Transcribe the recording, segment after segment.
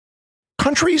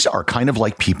Countries are kind of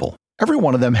like people. Every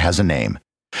one of them has a name.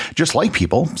 Just like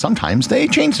people, sometimes they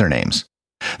change their names.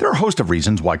 There are a host of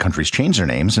reasons why countries change their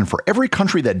names, and for every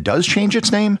country that does change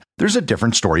its name, there's a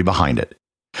different story behind it.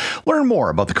 Learn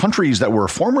more about the countries that were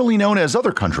formerly known as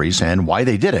other countries and why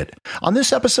they did it on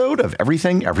this episode of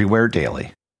Everything Everywhere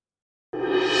Daily.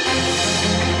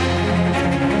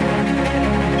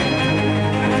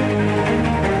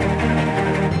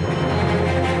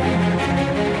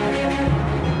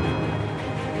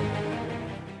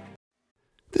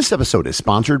 This episode is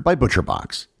sponsored by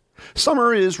ButcherBox.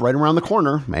 Summer is right around the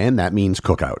corner, and that means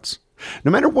cookouts.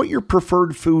 No matter what your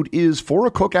preferred food is for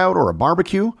a cookout or a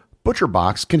barbecue,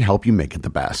 ButcherBox can help you make it the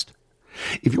best.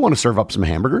 If you want to serve up some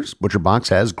hamburgers, ButcherBox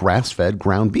has grass-fed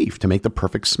ground beef to make the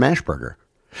perfect smash burger.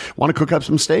 Want to cook up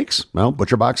some steaks? Well,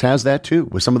 ButcherBox has that too,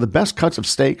 with some of the best cuts of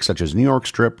steak such as New York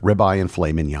strip, ribeye, and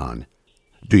filet mignon.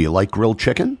 Do you like grilled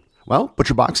chicken? Well,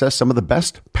 ButcherBox has some of the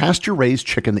best pasture-raised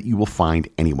chicken that you will find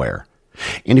anywhere.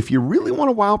 And if you really want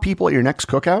to wow people at your next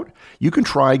cookout, you can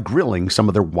try grilling some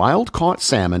of their wild-caught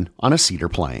salmon on a cedar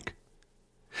plank.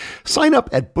 Sign up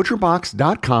at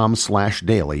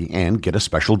butcherbox.com/daily and get a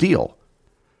special deal.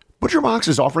 ButcherBox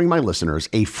is offering my listeners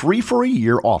a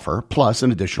free-for-a-year offer plus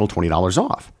an additional $20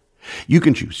 off. You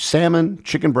can choose salmon,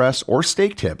 chicken breasts, or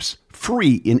steak tips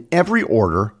free in every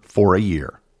order for a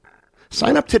year.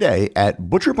 Sign up today at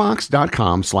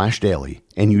butcherbox.com/daily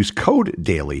and use code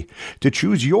DAILY to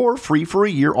choose your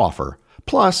free-for-a-year offer,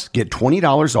 plus get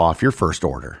 $20 off your first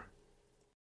order.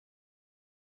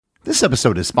 This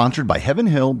episode is sponsored by Heaven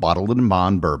Hill Bottled &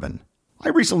 Bond Bourbon. I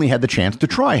recently had the chance to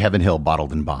try Heaven Hill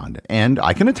Bottled & Bond, and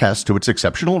I can attest to its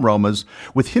exceptional aromas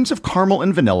with hints of caramel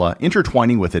and vanilla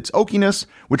intertwining with its oakiness,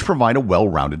 which provide a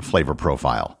well-rounded flavor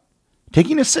profile.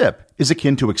 Taking a sip is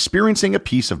akin to experiencing a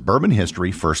piece of bourbon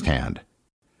history firsthand.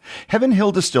 Heaven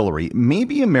Hill Distillery may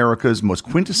be America's most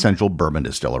quintessential bourbon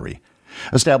distillery.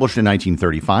 Established in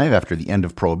 1935 after the end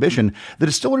of Prohibition, the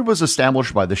distillery was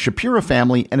established by the Shapiro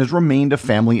family and has remained a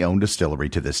family-owned distillery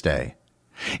to this day.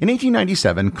 In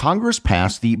 1897, Congress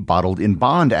passed the Bottled in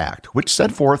Bond Act, which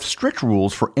set forth strict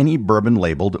rules for any bourbon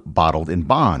labeled Bottled in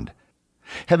Bond.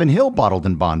 Heaven Hill Bottled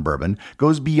in Bond Bourbon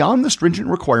goes beyond the stringent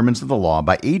requirements of the law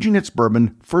by aging its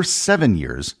bourbon for 7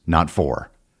 years, not 4.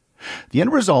 The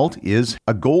end result is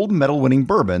a gold medal-winning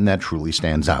bourbon that truly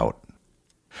stands out.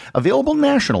 Available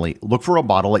nationally, look for a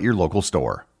bottle at your local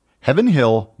store. Heaven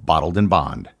Hill Bottled in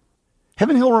Bond.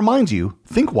 Heaven Hill reminds you,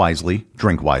 think wisely,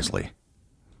 drink wisely.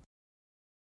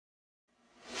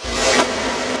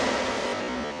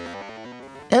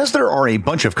 As there are a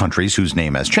bunch of countries whose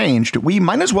name has changed, we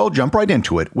might as well jump right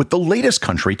into it with the latest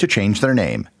country to change their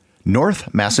name,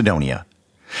 North Macedonia.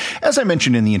 As I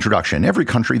mentioned in the introduction, every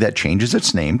country that changes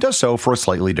its name does so for a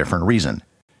slightly different reason.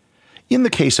 In the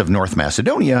case of North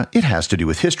Macedonia, it has to do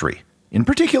with history, in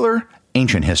particular,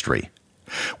 ancient history.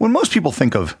 When most people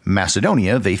think of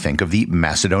Macedonia, they think of the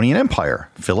Macedonian Empire,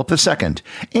 Philip II,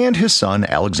 and his son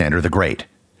Alexander the Great.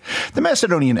 The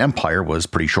Macedonian Empire was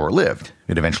pretty short-lived.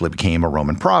 It eventually became a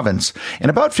Roman province,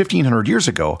 and about 1,500 years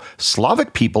ago,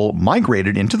 Slavic people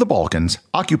migrated into the Balkans,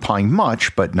 occupying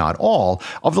much, but not all,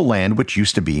 of the land which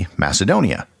used to be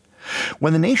Macedonia.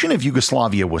 When the nation of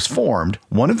Yugoslavia was formed,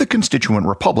 one of the constituent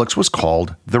republics was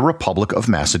called the Republic of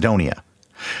Macedonia.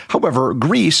 However,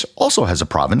 Greece also has a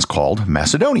province called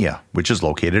Macedonia, which is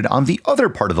located on the other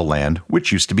part of the land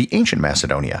which used to be ancient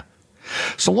Macedonia.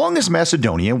 So long as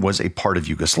Macedonia was a part of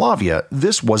Yugoslavia,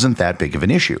 this wasn't that big of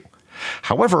an issue.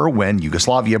 However, when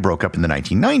Yugoslavia broke up in the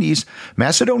 1990s,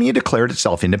 Macedonia declared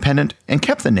itself independent and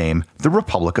kept the name the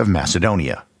Republic of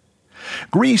Macedonia.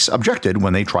 Greece objected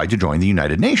when they tried to join the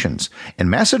United Nations, and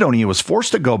Macedonia was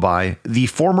forced to go by the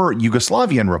former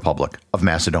Yugoslavian Republic of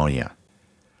Macedonia.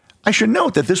 I should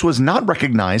note that this was not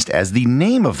recognized as the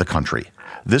name of the country.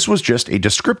 This was just a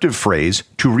descriptive phrase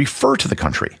to refer to the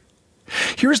country.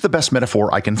 Here's the best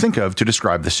metaphor I can think of to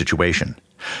describe the situation.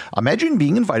 Imagine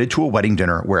being invited to a wedding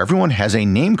dinner where everyone has a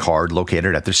name card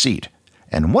located at their seat,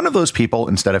 and one of those people,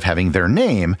 instead of having their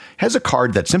name, has a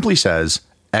card that simply says,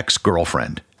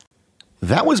 ex-girlfriend.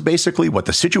 That was basically what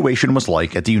the situation was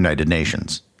like at the United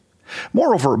Nations.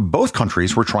 Moreover, both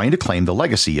countries were trying to claim the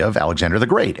legacy of Alexander the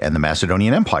Great and the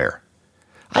Macedonian Empire.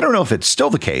 I don't know if it's still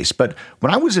the case, but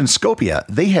when I was in Skopje,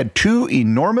 they had 2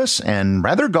 enormous and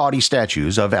rather gaudy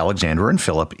statues of Alexander and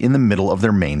Philip in the middle of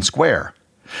their main square.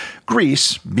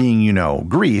 Greece, being,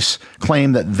 Greece,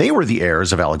 claimed that they were the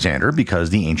heirs of Alexander because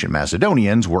the ancient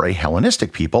Macedonians were a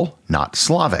Hellenistic people, not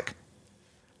Slavic.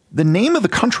 The name of the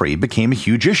country became a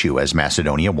huge issue as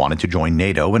Macedonia wanted to join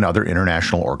NATO and other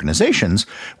international organizations,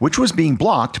 which was being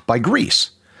blocked by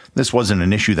Greece. This wasn't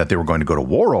an issue that they were going to go to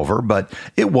war over, but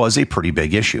it was a pretty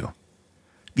big issue.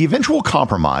 The eventual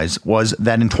compromise was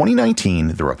that in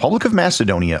 2019, the Republic of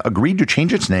Macedonia agreed to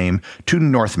change its name to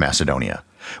North Macedonia,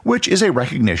 which is a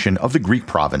recognition of the Greek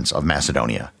province of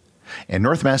Macedonia. And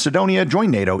North Macedonia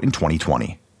joined NATO in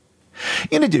 2020.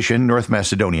 In addition, North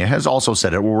Macedonia has also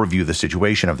said it will review the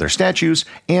situation of their statues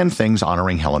and things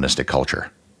honoring Hellenistic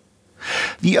culture.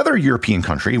 The other European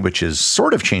country which is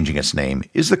sort of changing its name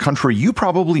is the country you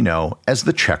probably know as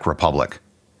the Czech Republic.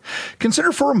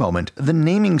 Consider for a moment the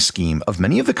naming scheme of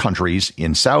many of the countries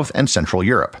in South and Central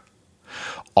Europe.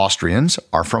 Austrians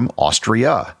are from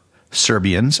Austria.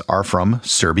 Serbians are from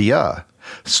Serbia.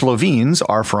 Slovenes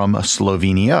are from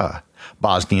Slovenia.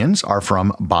 Bosnians are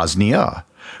from Bosnia.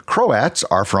 Croats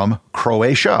are from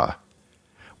Croatia.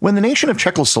 When the nation of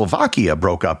Czechoslovakia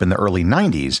broke up in the early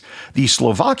 90s, the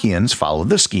Slovakians followed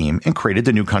the scheme and created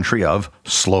the new country of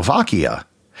Slovakia.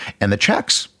 And the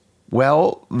Czechs?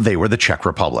 Well, they were the Czech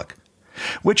Republic,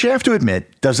 which I have to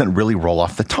admit doesn't really roll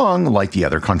off the tongue like the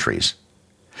other countries.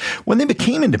 When they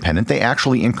became independent, they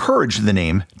actually encouraged the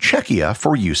name Czechia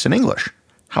for use in English.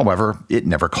 However, it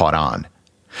never caught on.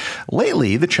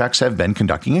 Lately, the Czechs have been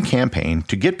conducting a campaign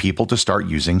to get people to start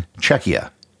using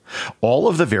Czechia. All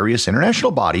of the various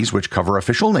international bodies which cover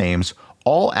official names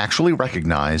all actually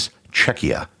recognize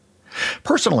Czechia.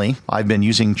 Personally, I've been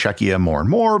using Czechia more and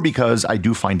more because I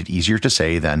do find it easier to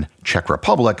say than Czech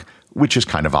Republic, which is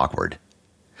kind of awkward.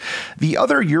 The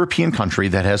other European country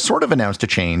that has sort of announced a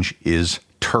change is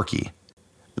Turkey.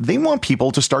 They want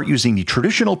people to start using the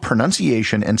traditional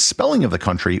pronunciation and spelling of the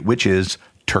country, which is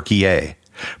Türkiye,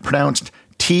 pronounced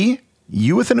T,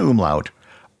 U with an umlaut,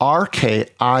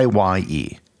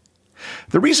 R-K-I-Y-E.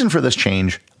 The reason for this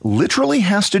change literally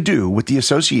has to do with the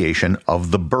association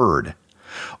of the bird.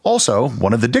 Also,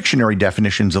 one of the dictionary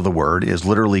definitions of the word is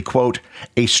literally, quote,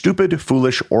 a stupid,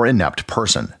 foolish, or inept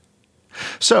person.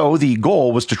 So the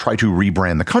goal was to try to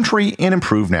rebrand the country and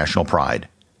improve national pride.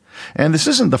 And this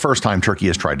isn't the first time Turkey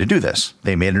has tried to do this.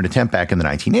 They made an attempt back in the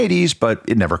 1980s, but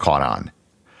it never caught on.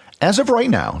 As of right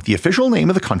now, the official name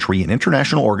of the country in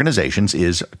international organizations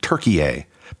is Türkiye,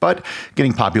 but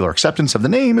getting popular acceptance of the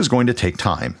name is going to take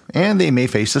time, and they may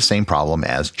face the same problem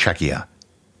as Czechia.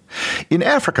 In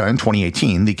Africa in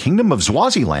 2018, the Kingdom of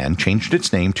Swaziland changed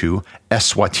its name to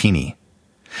Eswatini.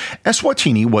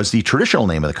 Eswatini was the traditional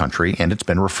name of the country, and it's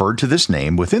been referred to this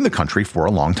name within the country for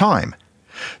a long time.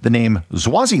 The name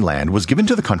Swaziland was given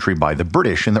to the country by the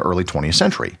British in the early 20th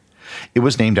century. It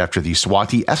was named after the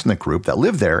Swati ethnic group that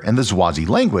lived there and the Swazi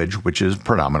language, which is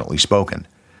predominantly spoken.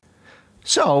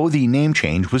 So the name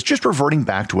change was just reverting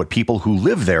back to what people who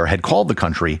lived there had called the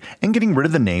country and getting rid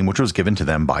of the name which was given to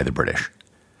them by the British.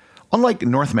 Unlike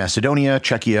North Macedonia,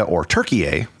 Czechia, or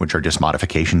Türkiye, which are just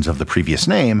modifications of the previous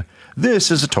name,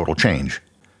 this is a total change.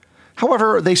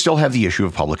 However, they still have the issue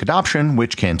of public adoption,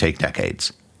 which can take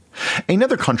decades.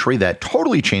 Another country that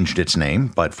totally changed its name,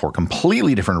 but for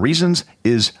completely different reasons,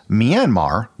 is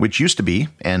Myanmar, which used to be,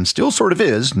 and still sort of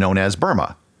is, known as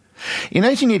Burma. In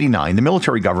 1989, the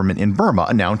military government in Burma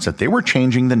announced that they were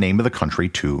changing the name of the country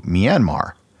to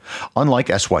Myanmar. Unlike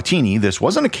Eswatini, this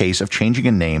wasn't a case of changing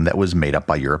a name that was made up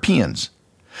by Europeans.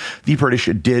 The British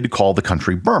did call the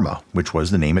country Burma, which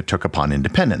was the name it took upon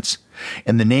independence,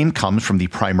 and the name comes from the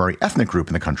primary ethnic group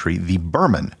in the country, the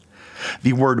Burman.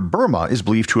 The word Burma is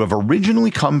believed to have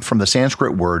originally come from the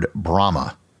Sanskrit word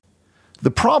Brahma.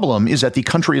 The problem is that the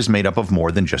country is made up of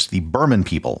more than just the Burman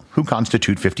people, who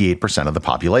constitute 58% of the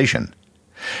population.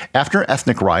 After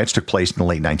ethnic riots took place in the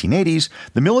late 1980s,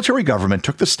 the military government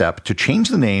took the step to change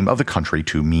the name of the country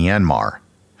to Myanmar.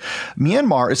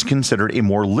 Myanmar is considered a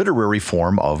more literary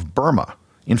form of Burma.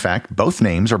 In fact, both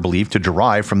names are believed to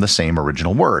derive from the same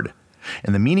original word,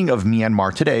 and the meaning of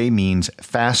Myanmar today means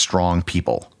fast, strong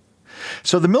people.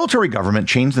 So the military government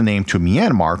changed the name to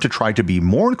Myanmar to try to be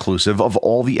more inclusive of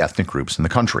all the ethnic groups in the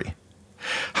country.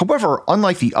 However,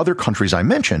 unlike the other countries I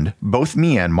mentioned, both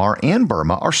Myanmar and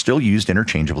Burma are still used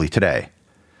interchangeably today.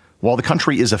 While the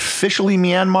country is officially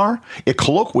Myanmar, it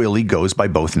colloquially goes by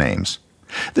both names.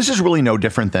 This is really no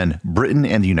different than Britain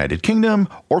and the United Kingdom,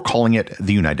 or calling it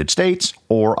the United States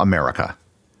or America.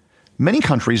 Many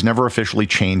countries never officially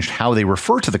changed how they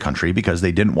refer to the country because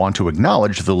they didn't want to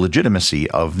acknowledge the legitimacy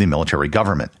of the military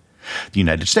government. The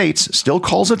United States still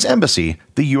calls its embassy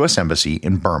the U.S. Embassy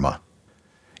in Burma.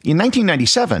 In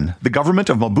 1997, the government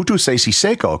of Mobutu Sese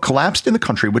Seko collapsed in the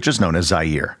country which is known as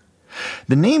Zaire.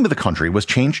 The name of the country was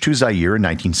changed to Zaire in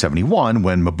 1971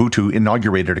 when Mobutu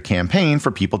inaugurated a campaign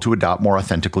for people to adopt more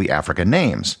authentically African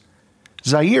names.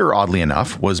 Zaire, oddly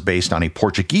enough, was based on a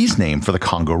Portuguese name for the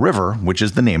Congo River, which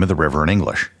is the name of the river in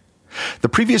English. The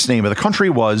previous name of the country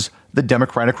was the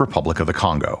Democratic Republic of the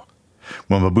Congo.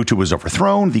 When Mobutu was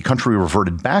overthrown, the country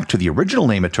reverted back to the original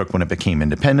name it took when it became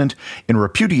independent in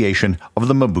repudiation of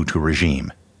the Mobutu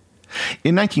regime.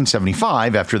 In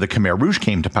 1975, after the Khmer Rouge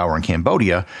came to power in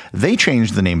Cambodia, they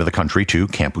changed the name of the country to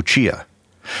Kampuchea.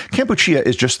 Kampuchea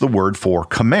is just the word for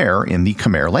Khmer in the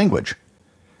Khmer language.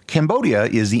 Cambodia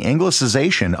is the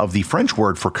anglicization of the French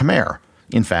word for Khmer.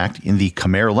 In fact, in the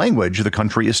Khmer language, the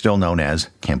country is still known as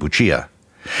Kampuchea.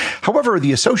 However,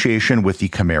 the association with the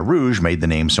Khmer Rouge made the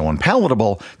name so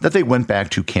unpalatable that they went back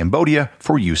to Cambodia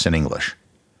for use in English.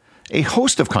 A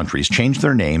host of countries changed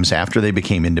their names after they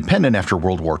became independent after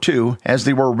World War II, as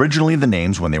they were originally the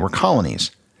names when they were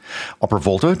colonies. Upper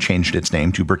Volta changed its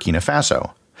name to Burkina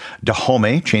Faso.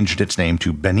 Dahomey changed its name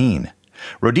to Benin.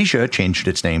 Rhodesia changed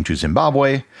its name to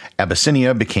Zimbabwe.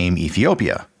 Abyssinia became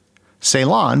Ethiopia.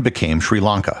 Ceylon became Sri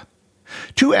Lanka.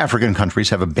 2 African countries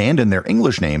have abandoned their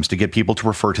English names to get people to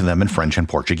refer to them in French and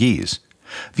Portuguese.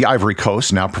 The Ivory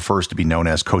Coast now prefers to be known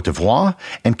as Côte d'Ivoire,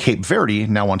 and Cape Verde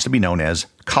now wants to be known as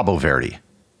Cabo Verde.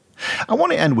 I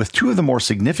want to end with 2 of the more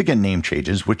significant name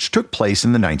changes which took place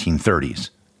in the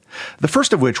 1930s. The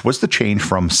first of which was the change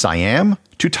from Siam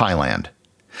to Thailand.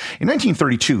 In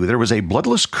 1932, there was a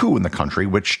bloodless coup in the country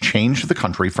which changed the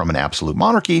country from an absolute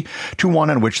monarchy to one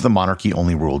in which the monarchy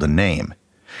only ruled in name.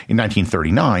 In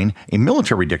 1939, a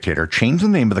military dictator changed the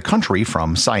name of the country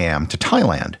from Siam to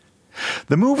Thailand.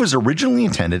 The move was originally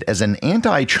intended as an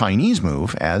anti-Chinese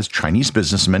move, as Chinese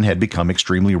businessmen had become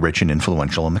extremely rich and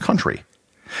influential in the country.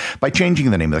 By changing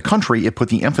the name of the country, it put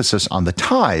the emphasis on the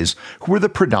Thais, who were the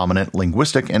predominant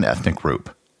linguistic and ethnic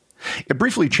group. It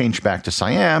briefly changed back to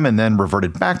Siam and then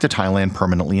reverted back to Thailand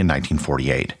permanently in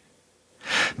 1948.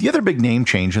 The other big name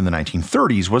change in the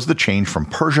 1930s was the change from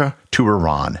Persia to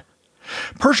Iran.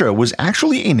 Persia was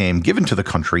actually a name given to the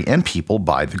country and people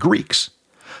by the Greeks.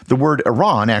 The word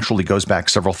Iran actually goes back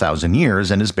several thousand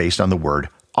years and is based on the word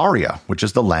Arya, which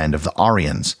is the land of the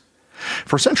Aryans.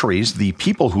 For centuries, the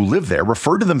people who lived there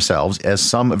referred to themselves as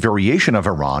some variation of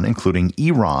Iran, including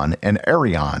Iran and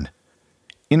Aryan.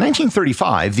 In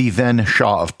 1935, the then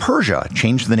Shah of Persia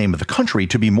changed the name of the country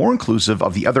to be more inclusive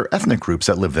of the other ethnic groups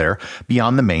that live there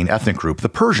beyond the main ethnic group, the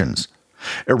Persians.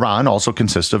 Iran also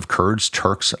consists of Kurds,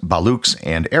 Turks, Baluchs,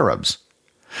 and Arabs.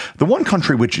 The one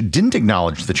country which didn't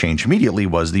acknowledge the change immediately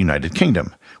was the United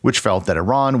Kingdom, which felt that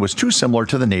Iran was too similar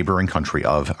to the neighboring country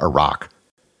of Iraq.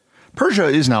 Persia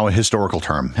is now a historical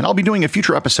term, and I'll be doing a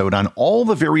future episode on all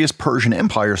the various Persian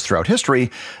empires throughout history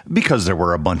because there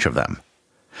were a bunch of them.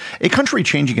 A country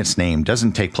changing its name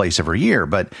doesn't take place every year,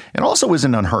 but it also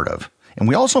isn't unheard of, and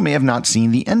we also may have not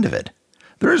seen the end of it.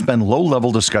 There has been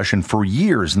low-level discussion for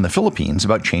years in the Philippines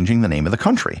about changing the name of the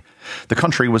country. The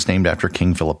country was named after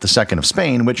King Philip II of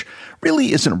Spain, which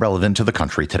really isn't relevant to the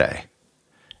country today.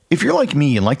 If you're like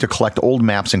me and like to collect old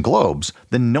maps and globes,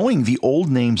 then knowing the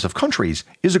old names of countries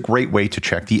is a great way to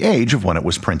check the age of when it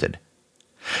was printed.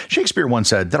 Shakespeare once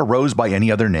said that a rose by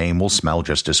any other name will smell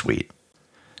just as sweet.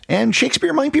 And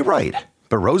Shakespeare might be right,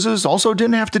 but roses also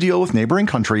didn't have to deal with neighboring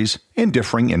countries and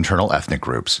differing internal ethnic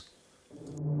groups.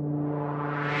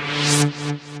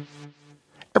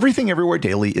 Everything Everywhere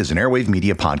Daily is an Airwave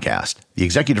Media podcast. The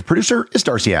executive producer is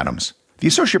Darcy Adams. The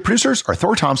associate producers are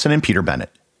Thor Thompson and Peter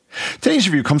Bennett. Today's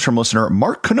review comes from listener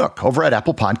Mark Canuck over at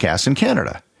Apple Podcasts in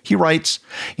Canada. He writes,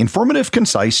 informative,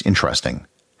 concise, interesting.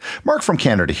 Mark from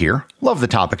Canada here. Love the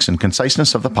topics and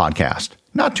conciseness of the podcast.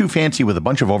 Not too fancy with a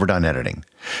bunch of overdone editing.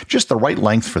 Just the right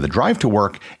length for the drive to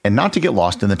work and not to get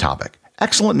lost in the topic.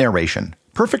 Excellent narration.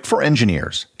 Perfect for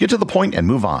engineers. Get to the point and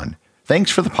move on. Thanks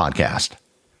for the podcast.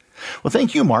 Well,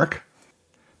 thank you, Mark.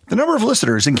 The number of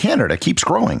listeners in Canada keeps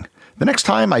growing. The next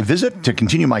time I visit to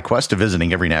continue my quest to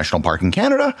visiting every national park in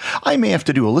Canada, I may have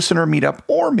to do a listener meetup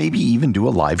or maybe even do a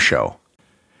live show.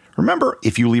 Remember,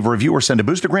 if you leave a review or send a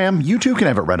boostergram, you too can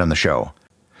have it read on the show.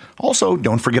 Also,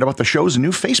 don't forget about the show's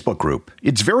new Facebook group.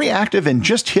 It's very active and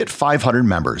just hit 500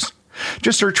 members.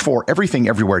 Just search for Everything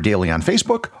Everywhere Daily on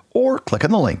Facebook or click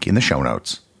on the link in the show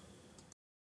notes.